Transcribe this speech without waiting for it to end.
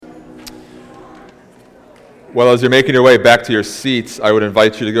Well, as you're making your way back to your seats, I would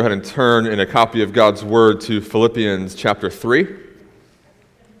invite you to go ahead and turn in a copy of God's Word to Philippians chapter 3.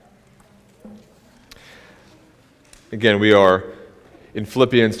 Again, we are in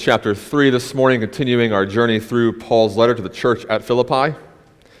Philippians chapter 3 this morning, continuing our journey through Paul's letter to the church at Philippi.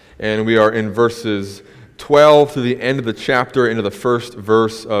 And we are in verses 12 to the end of the chapter, into the first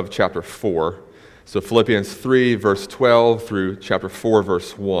verse of chapter 4. So Philippians 3, verse 12 through chapter 4,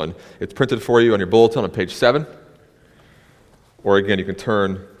 verse 1. It's printed for you on your bulletin on page 7. Or again, you can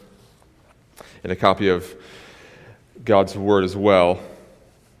turn in a copy of God's Word as well.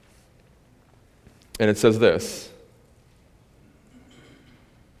 And it says this: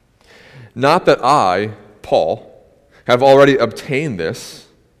 "Not that I, Paul, have already obtained this,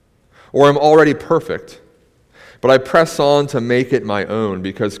 or am already perfect, but I press on to make it my own,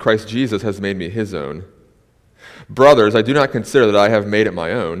 because Christ Jesus has made me his own. Brothers, I do not consider that I have made it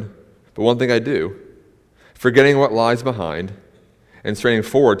my own, but one thing I do, forgetting what lies behind and straining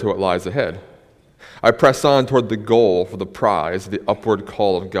forward to what lies ahead. I press on toward the goal for the prize, the upward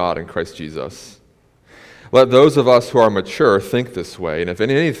call of God in Christ Jesus. Let those of us who are mature think this way, and if in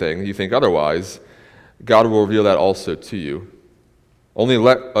anything you think otherwise, God will reveal that also to you. Only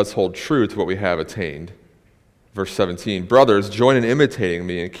let us hold true to what we have attained." Verse 17, "Brothers, join in imitating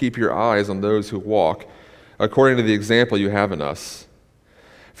me and keep your eyes on those who walk according to the example you have in us.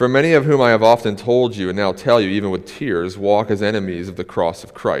 For many of whom I have often told you and now tell you, even with tears, walk as enemies of the cross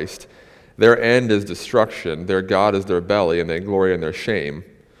of Christ. Their end is destruction, their God is their belly, and they glory in their shame,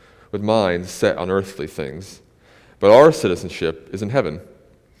 with minds set on earthly things. But our citizenship is in heaven,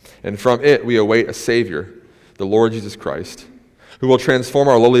 and from it we await a Savior, the Lord Jesus Christ, who will transform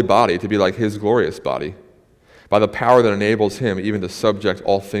our lowly body to be like his glorious body, by the power that enables him even to subject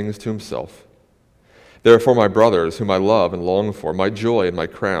all things to himself. Therefore, my brothers, whom I love and long for, my joy and my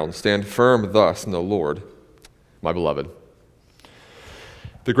crown, stand firm thus in the Lord, my beloved.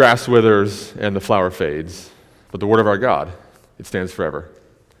 The grass withers and the flower fades, but the word of our God, it stands forever.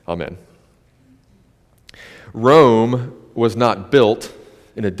 Amen." Rome was not built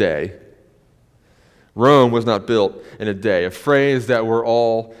in a day. Rome was not built in a day, a phrase that we're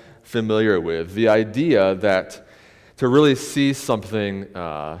all familiar with. The idea that to really see something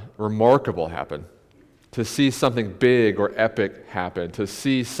remarkable happen, to see something big or epic happen, to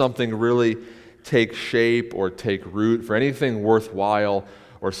see something really take shape or take root, for anything worthwhile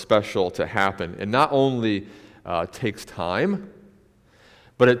or special to happen, it not only takes time,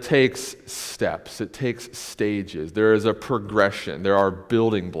 but it takes steps, it takes stages. There is a progression, there are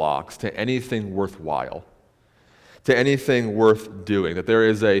building blocks to anything worthwhile, to anything worth doing. That there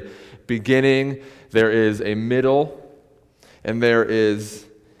is a beginning, there is a middle, and there is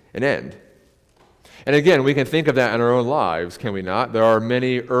an end. And again, we can think of that in our own lives, can we not? There are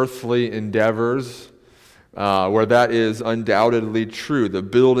many earthly endeavors where that is undoubtedly true. The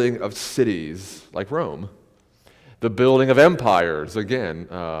building of cities, like Rome. The building of empires, again,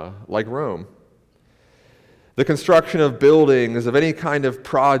 like Rome. The construction of buildings, of any kind of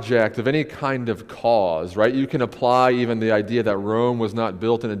project, of any kind of cause, right? You can apply even the idea that Rome was not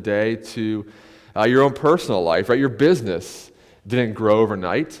built in a day to your own personal life, right? Your business didn't grow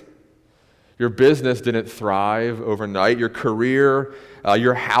overnight. Your business didn't thrive overnight. Your career,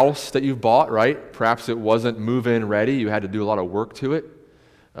 your house that you bought, right? Perhaps it wasn't move-in ready. You had to do a lot of work to it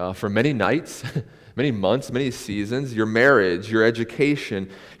for many nights, many months, many seasons. Your marriage, your education,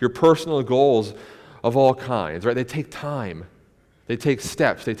 your personal goals of all kinds, right? They take time. They take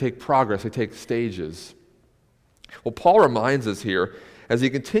steps. They take progress. They take stages. Well, Paul reminds us here as he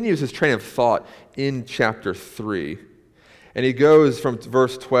continues his train of thought in chapter 3. And he goes from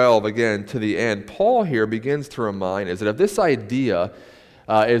verse 12 again to the end. Paul here begins to remind us that if this idea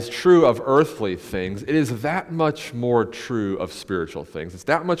is true of earthly things, it is that much more true of spiritual things. It's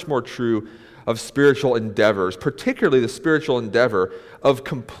that much more true of spiritual endeavors, particularly the spiritual endeavor of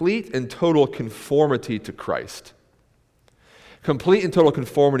complete and total conformity to Christ. Complete and total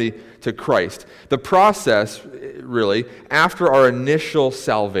conformity to Christ. The process, really, after our initial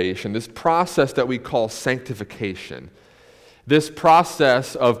salvation, this process that we call sanctification, this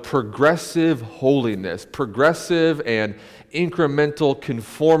process of progressive holiness, progressive and incremental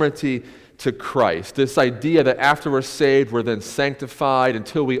conformity to Christ. This idea that after we're saved, we're then sanctified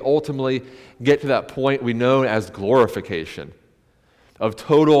until we ultimately get to that point we know as glorification, of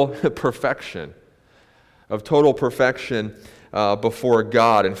total perfection, before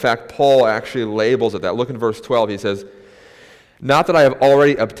God. In fact, Paul actually labels it that. Look in verse 12. He says, "Not that I have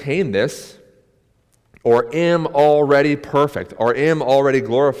already obtained this, or am already perfect, or am already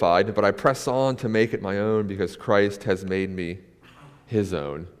glorified, but I press on to make it my own because Christ has made me his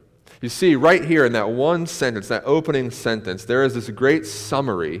own." You see, right here in that one sentence, that opening sentence, there is this great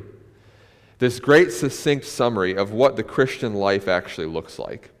summary, this great succinct summary of what the Christian life actually looks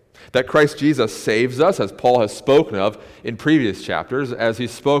like. That Christ Jesus saves us, as Paul has spoken of in previous chapters, as he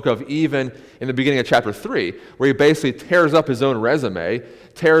spoke of even in the beginning of chapter 3, where he basically tears up his own resume,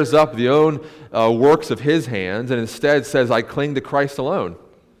 tears up the own works of his hands, and instead says, I cling to Christ alone.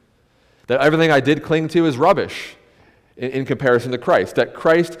 That everything I did cling to is rubbish in comparison to Christ. That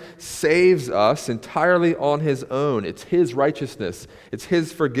Christ saves us entirely on his own. It's his righteousness. It's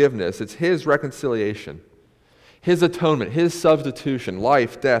his forgiveness. It's his reconciliation. His atonement, his substitution,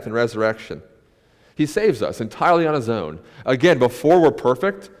 life, death, and resurrection. He saves us entirely on his own. Again, before we're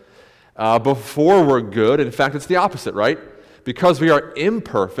perfect, before we're good, in fact, it's the opposite, right? Because we are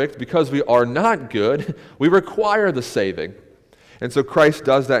imperfect, because we are not good, we require the saving. And so Christ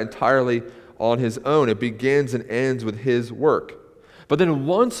does that entirely on his own. It begins and ends with his work. But then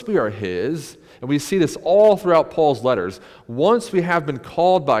once we are his, and we see this all throughout Paul's letters, once we have been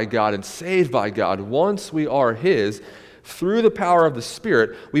called by God and saved by God, once we are his, through the power of the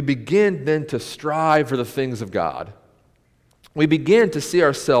Spirit, we begin then to strive for the things of God. We begin to see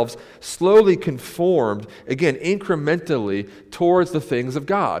ourselves slowly conformed, again, incrementally towards the things of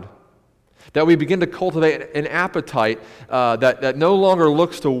God. That we begin to cultivate an appetite that no longer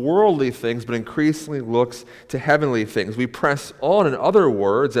looks to worldly things, but increasingly looks to heavenly things. We press on, in other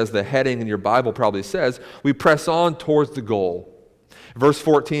words, as the heading in your Bible probably says, we press on towards the goal. Verse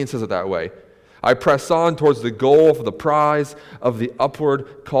 14 says it that way. I press on towards the goal for the prize of the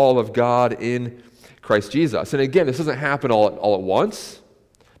upward call of God in Christ Jesus. And again, this doesn't happen all at once.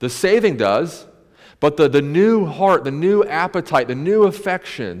 The saving does. But the new heart, the new appetite, the new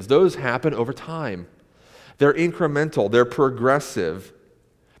affections, those happen over time. They're incremental, they're progressive,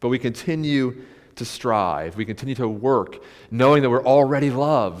 but we continue to strive. We continue to work, knowing that we're already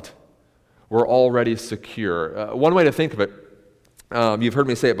loved. We're already secure. One way to think of it, you've heard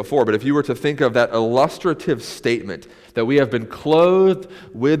me say it before, but if you were to think of that illustrative statement that we have been clothed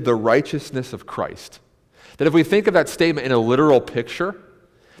with the righteousness of Christ, that if we think of that statement in a literal picture,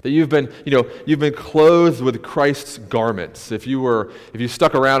 that you've been clothed with Christ's garments. If you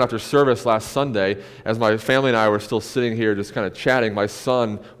stuck around after service last Sunday, as my family and I were still sitting here just kind of chatting, my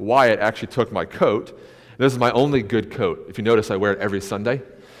son Wyatt actually took my coat. This is my only good coat. If you notice, I wear it every Sunday,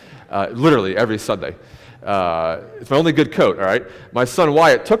 literally every Sunday. It's my only good coat. All right. My son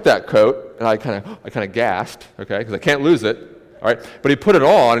Wyatt took that coat, and I kind of gasped, okay, because I can't lose it. All right. But he put it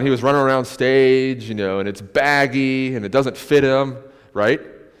on, and he was running around stage, and it's baggy, and it doesn't fit him, right?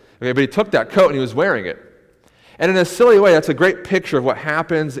 Okay, but he took that coat and he was wearing it. And in a silly way, that's a great picture of what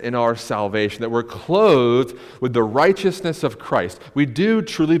happens in our salvation, that we're clothed with the righteousness of Christ. We do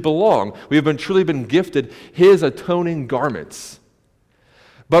truly belong. We have truly been gifted his atoning garments.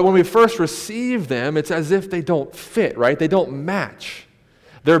 But when we first receive them, it's as if they don't fit, right? They don't match.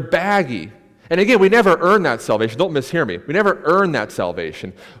 They're baggy. And again, we never earn that salvation. Don't mishear me. We never earn that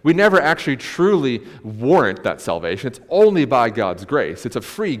salvation. We never actually truly warrant that salvation. It's only by God's grace. It's a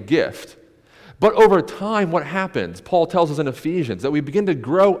free gift. But over time, what happens? Paul tells us in Ephesians that we begin to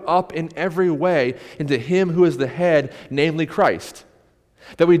grow up in every way into him who is the head, namely Christ.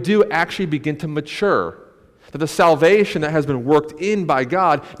 That we do actually begin to mature. That the salvation that has been worked in by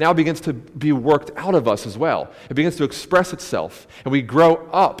God now begins to be worked out of us as well. It begins to express itself. And we grow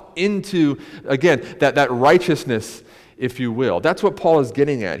up into, again, that righteousness, if you will. That's what Paul is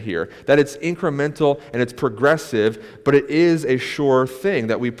getting at here. That it's incremental and it's progressive, but it is a sure thing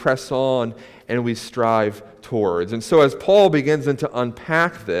that we press on and we strive towards. And so as Paul begins then to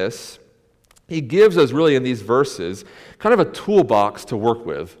unpack this, he gives us really in these verses kind of a toolbox to work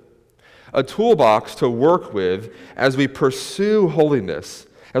with. A toolbox to work with as we pursue holiness,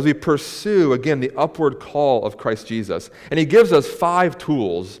 as we pursue, again, the upward call of Christ Jesus. And he gives us 5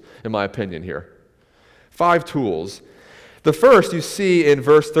 tools, in my opinion, here. 5 tools. The first you see in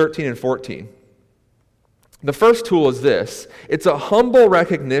verse 13 and 14. The first tool is this. It's a humble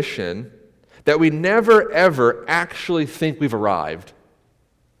recognition that we never, ever actually think we've arrived.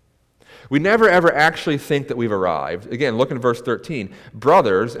 We never, ever actually think that we've arrived. Again, look in verse 13.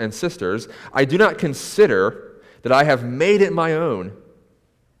 Brothers and sisters, I do not consider that I have made it my own.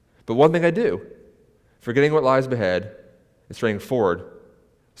 But one thing I do, forgetting what lies ahead and straying forward.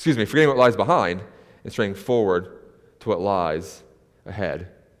 Forgetting what lies behind and straying forward to what lies ahead.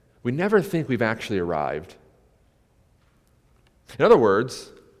 We never think we've actually arrived. In other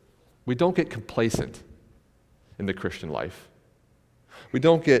words, we don't get complacent in the Christian life. We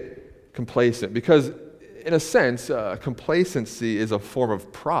don't get complacent because, in a sense, complacency is a form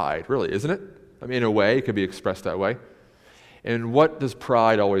of pride, really, isn't it? I mean, in a way, it could be expressed that way. And what does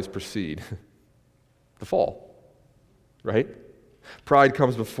pride always precede? The fall, right? Pride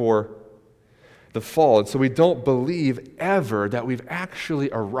comes before the fall. And so we don't believe ever that we've actually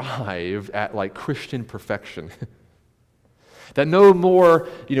arrived at like Christian perfection. That no more,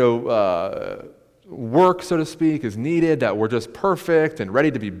 work, so to speak, is needed, that we're just perfect and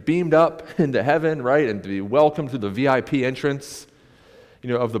ready to be beamed up into heaven, right? And to be welcomed to the VIP entrance,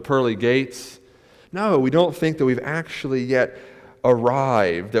 of the pearly gates. No, we don't think that we've actually yet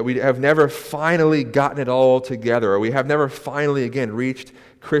arrived, that we have never finally gotten it all together, or we have never finally, again, reached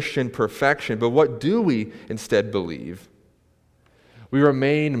Christian perfection. But what do we instead believe? We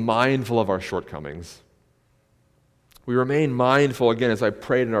remain mindful of our shortcomings. We remain mindful, again, as I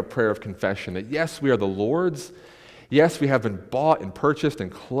prayed in our prayer of confession, that yes, we are the Lord's. Yes, we have been bought and purchased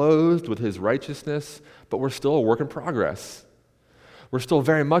and clothed with His righteousness, but we're still a work in progress. We're still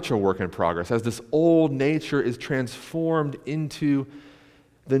very much a work in progress as this old nature is transformed into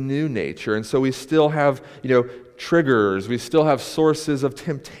the new nature. And so we still have, triggers. We still have sources of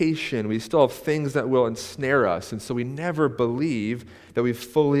temptation. We still have things that will ensnare us. And so we never believe that we've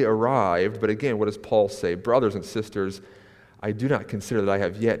fully arrived. But again, what does Paul say? Brothers and sisters, I do not consider that I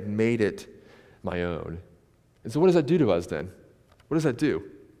have yet made it my own. And so what does that do to us then? What does that do?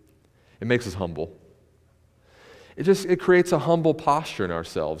 It makes us humble. It creates a humble posture in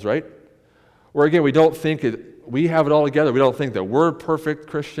ourselves, right? Where again, we don't think we have it all together. We don't think that we're perfect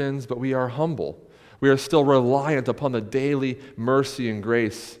Christians, but we are humble. We are still reliant upon the daily mercy and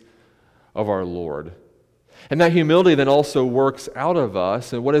grace of our Lord. And that humility then also works out of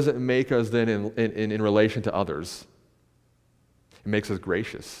us. And what does it make us then in relation to others? It makes us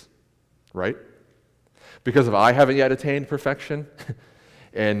gracious, right? Because if I haven't yet attained perfection,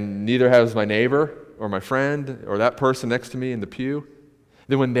 and neither has my neighbor or my friend or that person next to me in the pew,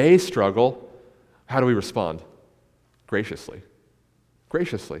 then when they struggle, how do we respond? Graciously.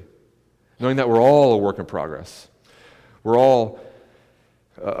 Graciously. Knowing that we're all a work in progress. We're all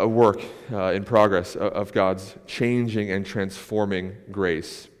a work in progress of God's changing and transforming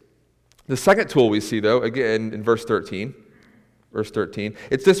grace. The second tool we see, though, again in verse 13,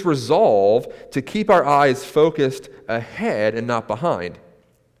 it's this resolve to keep our eyes focused ahead and not behind.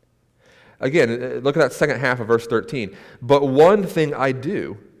 Again, look at that second half of verse 13. But one thing I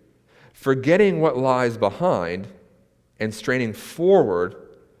do, forgetting what lies behind and straining forward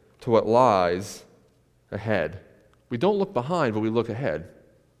to what lies ahead. We don't look behind, but we look ahead.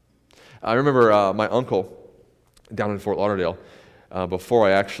 I remember my uncle down in Fort Lauderdale, before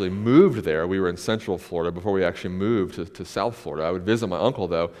I actually moved there, we were in Central Florida, before we actually moved to South Florida. I would visit my uncle,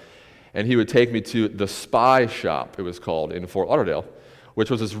 though, and he would take me to the Spy Shop, it was called, in Fort Lauderdale, which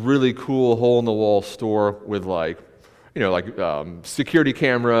was this really cool hole-in-the-wall store with security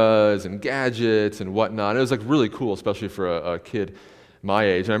cameras and gadgets and whatnot. It was really cool, especially for a kid my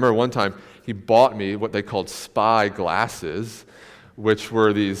age. And I remember one time he bought me what they called spy glasses, which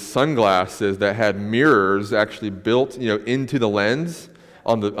were these sunglasses that had mirrors actually built, into the lens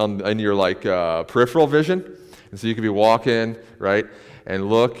in your peripheral vision, and so you could be walking right and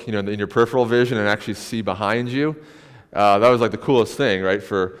look, in your peripheral vision and actually see behind you. That was the coolest thing, right,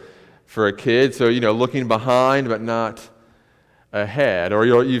 for a kid. So looking behind but not ahead. Or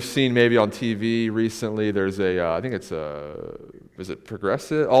you've seen maybe on TV recently. There's is it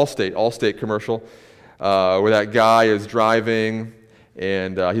Progressive? Allstate commercial, where that guy is driving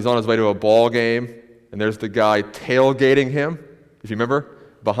and he's on his way to a ball game, and there's the guy tailgating him, if you remember,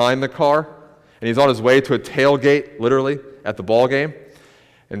 behind the car, and he's on his way to a tailgate, literally, at the ball game.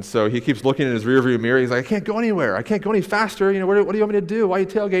 And so he keeps looking in his rearview mirror. He's like, I can't go anywhere. I can't go any faster. What do you want me to do? Why are you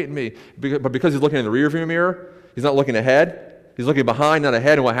tailgating me? But because he's looking in the rearview mirror, he's not looking ahead. He's looking behind, not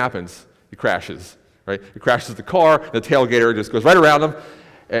ahead. And what happens? He crashes, right? He crashes the car. The tailgater just goes right around him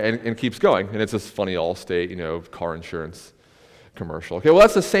and keeps going. And it's this funny Allstate, car insurance commercial. Okay, well,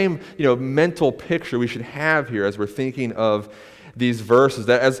 that's the same, mental picture we should have here as we're thinking of these verses,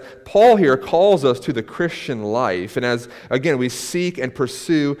 that as Paul here calls us to the Christian life, and as, again, we seek and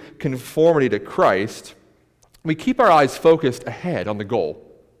pursue conformity to Christ, we keep our eyes focused ahead on the goal.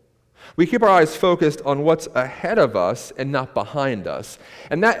 We keep our eyes focused on what's ahead of us and not behind us.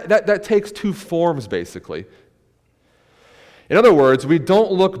 And that takes two forms, basically. In other words, we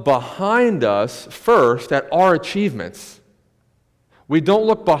don't look behind us first at our achievements. We don't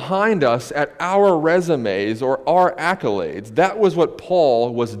look behind us at our resumes or our accolades. That was what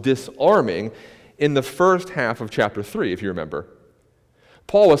Paul was disarming in the first half of chapter 3, if you remember.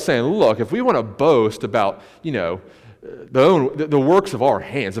 Paul was saying, look, if we want to boast about, the works of our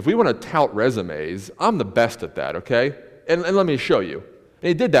hands, if we want to tout resumes, I'm the best at that, okay? And let me show you. And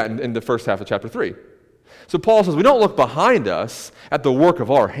he did that in the first half of chapter 3. So Paul says we don't look behind us at the work of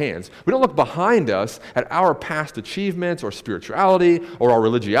our hands. We don't look behind us at our past achievements or spirituality or our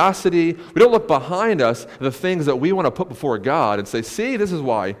religiosity. We don't look behind us at the things that we want to put before God and say, see, this is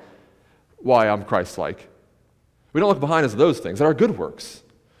why I'm Christ-like. We don't look behind us at those things, at our good works.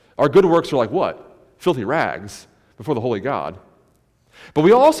 Our good works are like what? Filthy rags before the holy God. But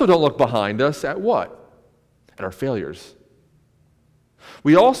we also don't look behind us at what? At our failures.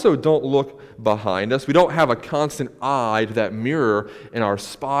 We also don't look behind us. We don't have a constant eye to that mirror in our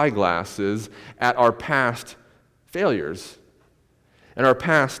spy glasses at our past failures and our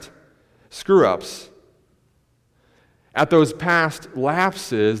past screw-ups, at those past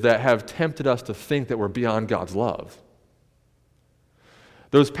lapses that have tempted us to think that we're beyond God's love.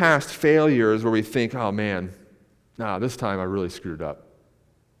 Those past failures where we think, oh man, this time I really screwed up.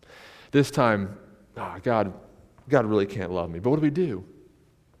 This time, God really can't love me. But what do?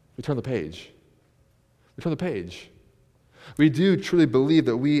 We turn the page. We do truly believe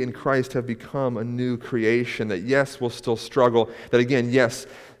that we in Christ have become a new creation, that yes, we'll still struggle, that again, yes,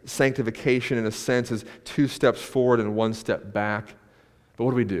 sanctification in a sense is 2 steps forward and 1 step back. But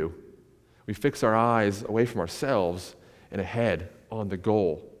what do? We fix our eyes away from ourselves and ahead on the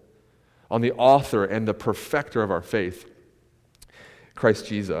goal, on the author and the perfecter of our faith, Christ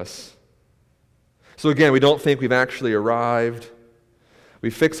Jesus. So again, we don't think we've actually arrived. We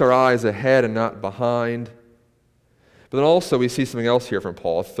fix our eyes ahead and not behind. But then also we see something else here from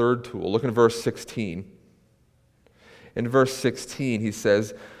Paul, a third tool. Look in verse 16. In verse 16 he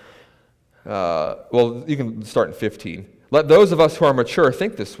says, you can start in 15. Let those of us who are mature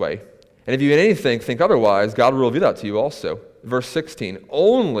think this way. And if you in anything think otherwise, God will reveal that to you also. Verse 16,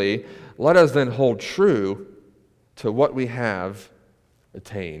 only let us then hold true to what we have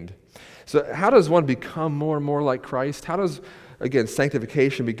attained. So how does one become more and more like Christ? How does, again,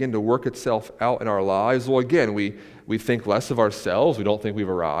 sanctification begin to work itself out in our lives? Well, again, we think less of ourselves. We don't think we've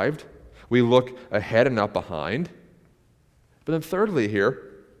arrived. We look ahead and not behind. But then thirdly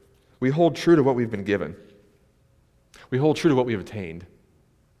here, we hold true to what we've been given. We hold true to what we've attained.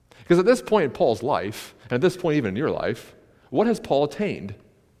 Because at this point in Paul's life, and at this point even in your life, what has Paul attained?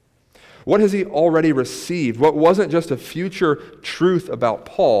 What has he already received? What wasn't just a future truth about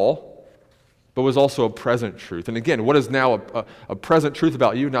Paul, but was also a present truth? And again, what is now a present truth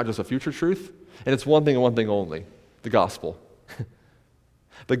about you, not just a future truth? And it's one thing and one thing only, the gospel.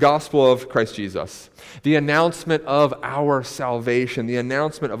 The gospel of Christ Jesus. The announcement of our salvation, the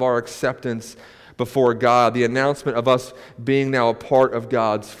announcement of our acceptance before God, the announcement of us being now a part of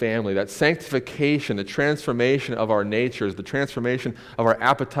God's family, that sanctification, the transformation of our natures, the transformation of our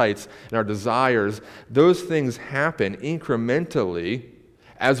appetites and our desires, those things happen incrementally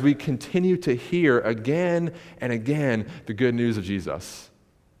as we continue to hear again and again the good news of Jesus.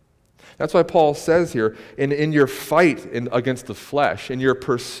 That's why Paul says here, in your fight against the flesh, in your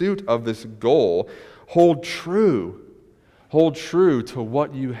pursuit of this goal, hold true to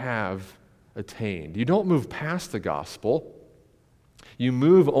what you have attained. You don't move past the gospel. You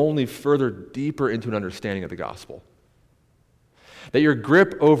move only further deeper into an understanding of the gospel. That your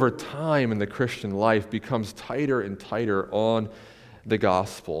grip over time in the Christian life becomes tighter and tighter on the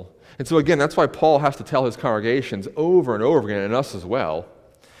gospel. And so again, that's why Paul has to tell his congregations over and over again, and us as well,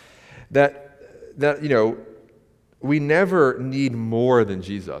 that we never need more than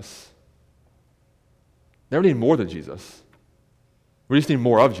Jesus. Never need more than Jesus. We just need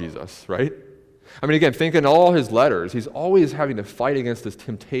more of Jesus, right? I mean, again, think in all his letters, he's always having to fight against this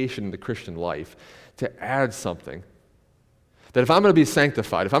temptation in the Christian life to add something. That if I'm going to be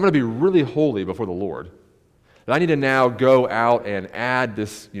sanctified, if I'm going to be really holy before the Lord, that I need to now go out and add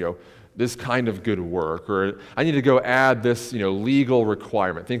this, this kind of good work, or I need to go add this, legal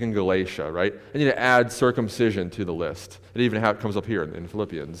requirement. Think in Galatia, right? I need to add circumcision to the list. It even comes up here in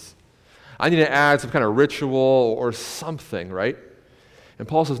Philippians. I need to add some kind of ritual or something, right? And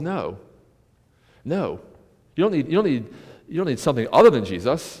Paul says, no. You don't need something other than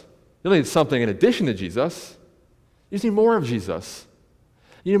Jesus. You don't need something in addition to Jesus. You just need more of Jesus.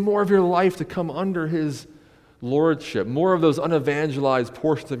 You need more of your life to come under his lordship, more of those unevangelized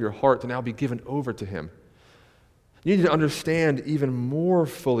portions of your heart to now be given over to him. You need to understand even more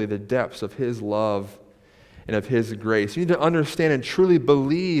fully the depths of his love and of his grace. You need to understand and truly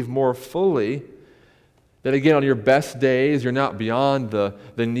believe more fully that, again, on your best days, you're not beyond the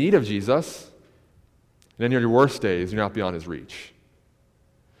need of Jesus. And then on your worst days, you're not beyond his reach.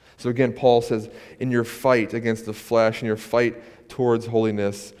 So again, Paul says, in your fight against the flesh, in your fight towards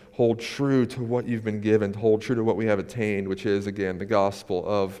holiness, hold true to what you've been given, hold true to what we have attained, which is, again, the gospel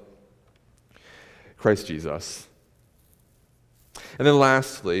of Christ Jesus. And then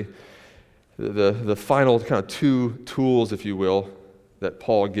lastly, the final kind of two tools, if you will, that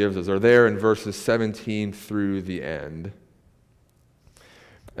Paul gives us are there in verses 17 through the end.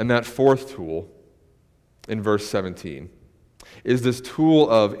 And that fourth tool, in verse 17, is this tool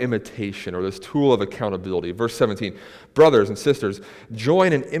of imitation, or this tool of accountability. Verse 17, brothers and sisters,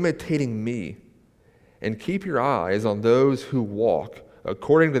 join in imitating me, and keep your eyes on those who walk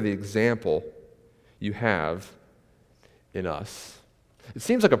according to the example you have in us. It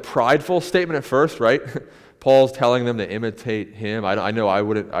seems like a prideful statement at first, right? Paul's telling them to imitate him. I know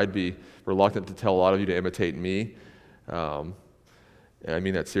I'd be reluctant to tell a lot of you to imitate me. And I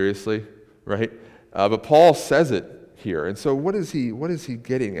mean that seriously, right? But Paul says it here. And so what is he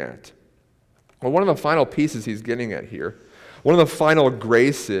getting at? Well, one of the final pieces he's getting at here, one of the final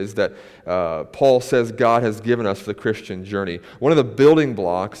graces that Paul says God has given us for the Christian journey, one of the building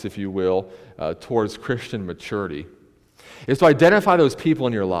blocks, if you will, towards Christian maturity, is to identify those people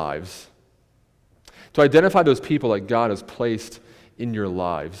in your lives. To identify those people that God has placed in your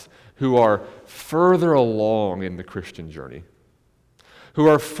lives who are further along in the Christian journey, who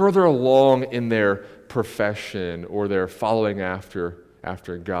are further along in their profession or their following after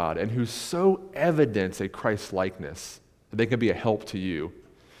God, and who so evidence a Christ-likeness that they can be a help to you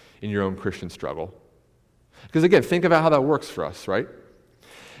in your own Christian struggle. Because again, think about how that works for us, right?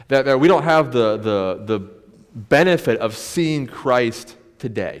 That we don't have the benefit of seeing Christ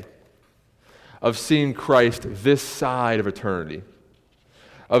today, of seeing Christ this side of eternity,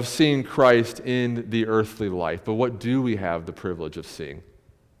 of seeing Christ in the earthly life. But what do we have the privilege of seeing?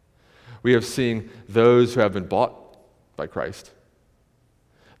 We have seen those who have been bought by Christ,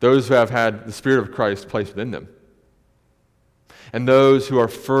 those who have had the Spirit of Christ placed within them, and those who are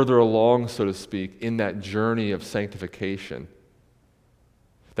further along, so to speak, in that journey of sanctification,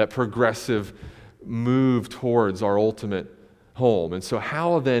 that progressive move towards our ultimate home. And so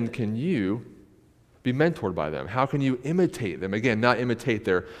how then can you be mentored by them? How can you imitate them? Again, not imitate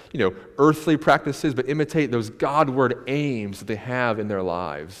their, earthly practices, but imitate those Godward aims that they have in their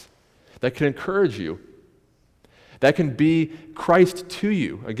lives that can encourage you, that can be Christ to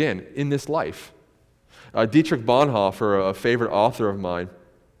you, again, in this life. Dietrich Bonhoeffer, a favorite author of mine,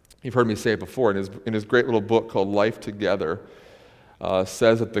 you've heard me say it before, in his great little book called Life Together,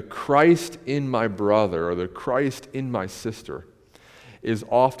 says that the Christ in my brother, or the Christ in my sister, is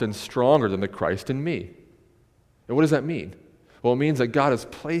often stronger than the Christ in me. And what does that mean? Well, it means that God has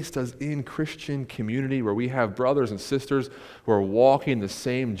placed us in Christian community where we have brothers and sisters who are walking the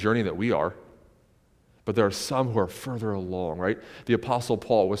same journey that we are. But there are some who are further along, right? The Apostle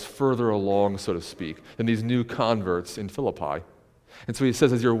Paul was further along, so to speak, than these new converts in Philippi. And so he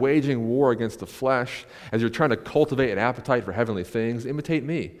says, as you're waging war against the flesh, as you're trying to cultivate an appetite for heavenly things, imitate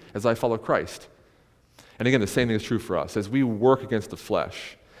me as I follow Christ. And again, the same thing is true for us. As we work against the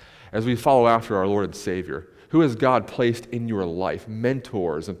flesh, as we follow after our Lord and Savior, who has God placed in your life?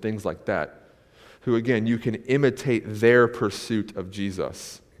 Mentors and things like that, who, again, you can imitate their pursuit of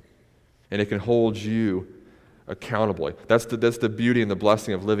Jesus. And it can hold you accountable. That's the beauty and the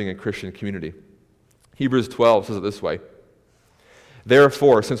blessing of living in Christian community. Hebrews 12 says it this way: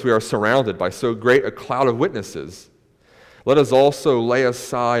 therefore, since we are surrounded by so great a cloud of witnesses, let us also lay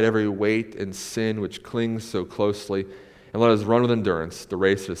aside every weight and sin which clings so closely, and let us run with endurance the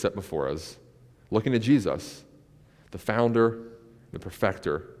race that is set before us, looking to Jesus, the founder, the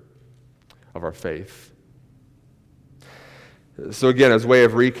perfecter of our faith. So again, as a way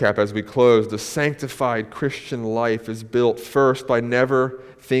of recap, as we close, the sanctified Christian life is built first by never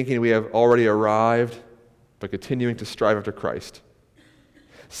thinking we have already arrived, but continuing to strive after Christ.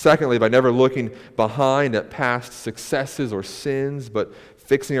 Secondly, by never looking behind at past successes or sins, but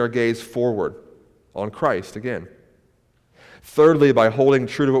fixing our gaze forward on Christ again. Thirdly, by holding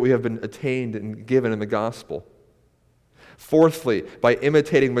true to what we have been attained and given in the gospel. Fourthly, by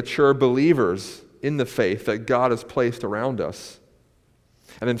imitating mature believers in the faith that God has placed around us.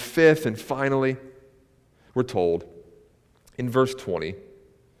 And then fifth and finally, we're told in verse 20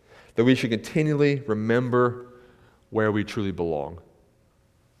 that we should continually remember where we truly belong.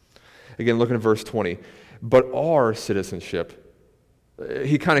 Again, look at verse 20. But our citizenship,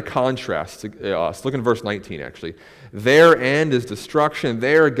 he kind of contrasts us. Look at verse 19, actually. Their end is destruction.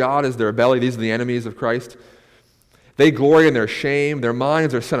 Their God is their belly. These are the enemies of Christ. They glory in their shame. Their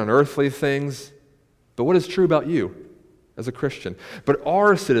minds are set on earthly things. But what is true about you as a Christian? But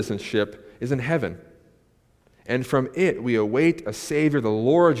our citizenship is in heaven. And from it we await a Savior, the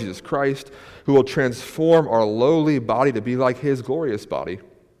Lord Jesus Christ, who will transform our lowly body to be like his glorious body,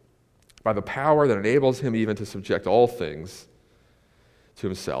 by the power that enables him even to subject all things to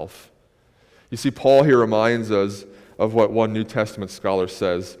himself. You see, Paul here reminds us of what one New Testament scholar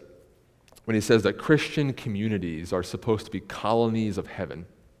says when he says that Christian communities are supposed to be colonies of heaven.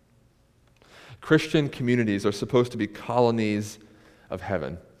 Christian communities are supposed to be colonies of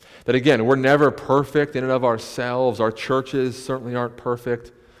heaven. That again, we're never perfect in and of ourselves. Our churches certainly aren't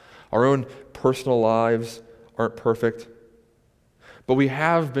perfect. Our own personal lives aren't perfect. But we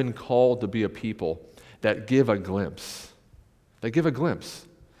have been called to be a people that give a glimpse. They give a glimpse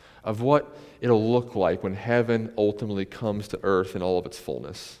of what it'll look like when heaven ultimately comes to earth in all of its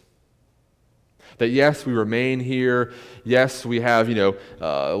fullness. That yes, we remain here. Yes, we have,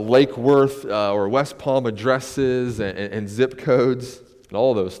 Lake Worth or West Palm addresses and zip codes and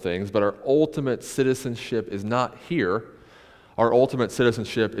all those things, but our ultimate citizenship is not here. Our ultimate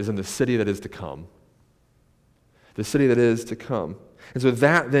citizenship is in the city that is to come. The city that is to come. And so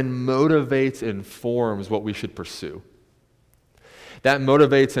that then motivates and informs what we should pursue. That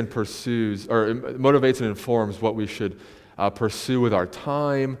motivates and informs what we should pursue with our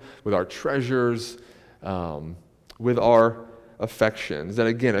time, with our treasures, with our affections. And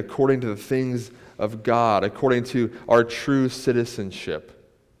again, according to the things of God, according to our true citizenship,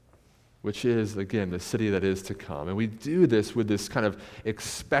 which is, again, the city that is to come. And we do this with this kind of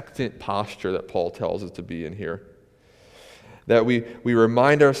expectant posture that Paul tells us to be in here. That we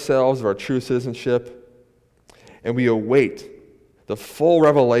remind ourselves of our true citizenship, and we await the full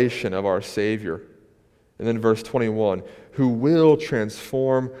revelation of our Savior. And then verse 21, who will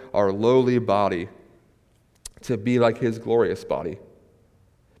transform our lowly body to be like his glorious body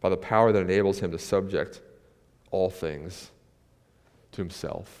by the power that enables him to subject all things to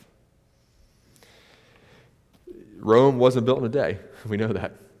himself. Rome wasn't built in a day. We know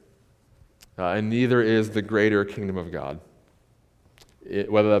that. And neither is the greater kingdom of God.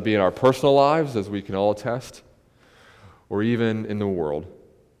 Whether that be in our personal lives, as we can all attest, or even in the world.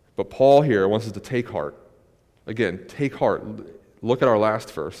 But Paul here wants us to take heart. Again, take heart. Look at our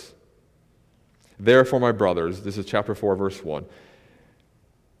last verse. Therefore, my brothers, this is chapter 4, verse 1.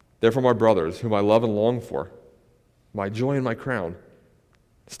 Therefore, my brothers, whom I love and long for, my joy and my crown,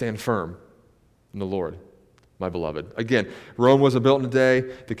 stand firm in the Lord, my beloved. Again, Rome wasn't built in a day.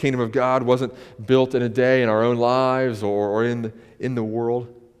 The kingdom of God wasn't built in a day in our own lives or in the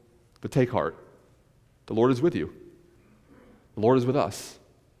world. But take heart. The Lord is with you. The Lord is with us.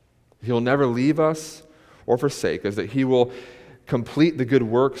 He'll never leave us or forsake us, that he will complete the good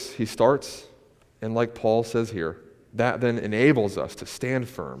works he starts. And like Paul says here, that then enables us to stand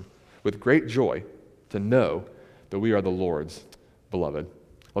firm with great joy to know that we are the Lord's beloved.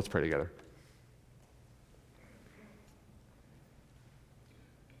 Let's pray together.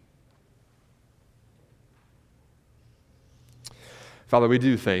 Father, we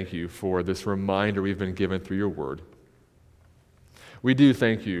do thank you for this reminder we've been given through your word. We do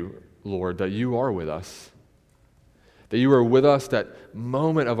thank you, Lord, that you are with us, that you are with us that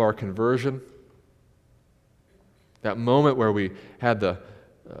moment of our conversion, that moment where we had the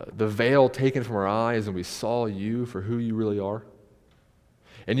veil taken from our eyes and we saw you for who you really are.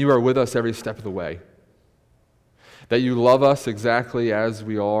 And you are with us every step of the way. That you love us exactly as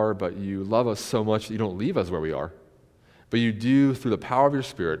we are, but you love us so much that you don't leave us where we are. But you do, through the power of your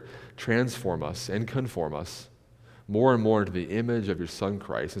Spirit, transform us and conform us more and more into the image of your Son,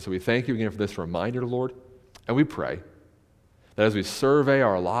 Christ. And so we thank you again for this reminder, Lord, and we pray that as we survey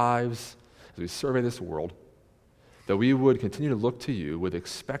our lives, as we survey this world, that we would continue to look to you with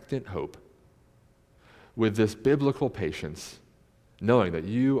expectant hope, with this biblical patience, knowing that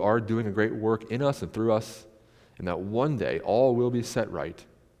you are doing a great work in us and through us, and that one day all will be set right.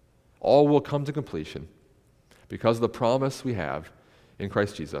 All will come to completion because of the promise we have in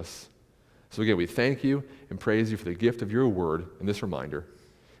Christ Jesus. So again, we thank you and praise you for the gift of your word and this reminder.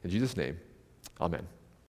 In Jesus' name, amen.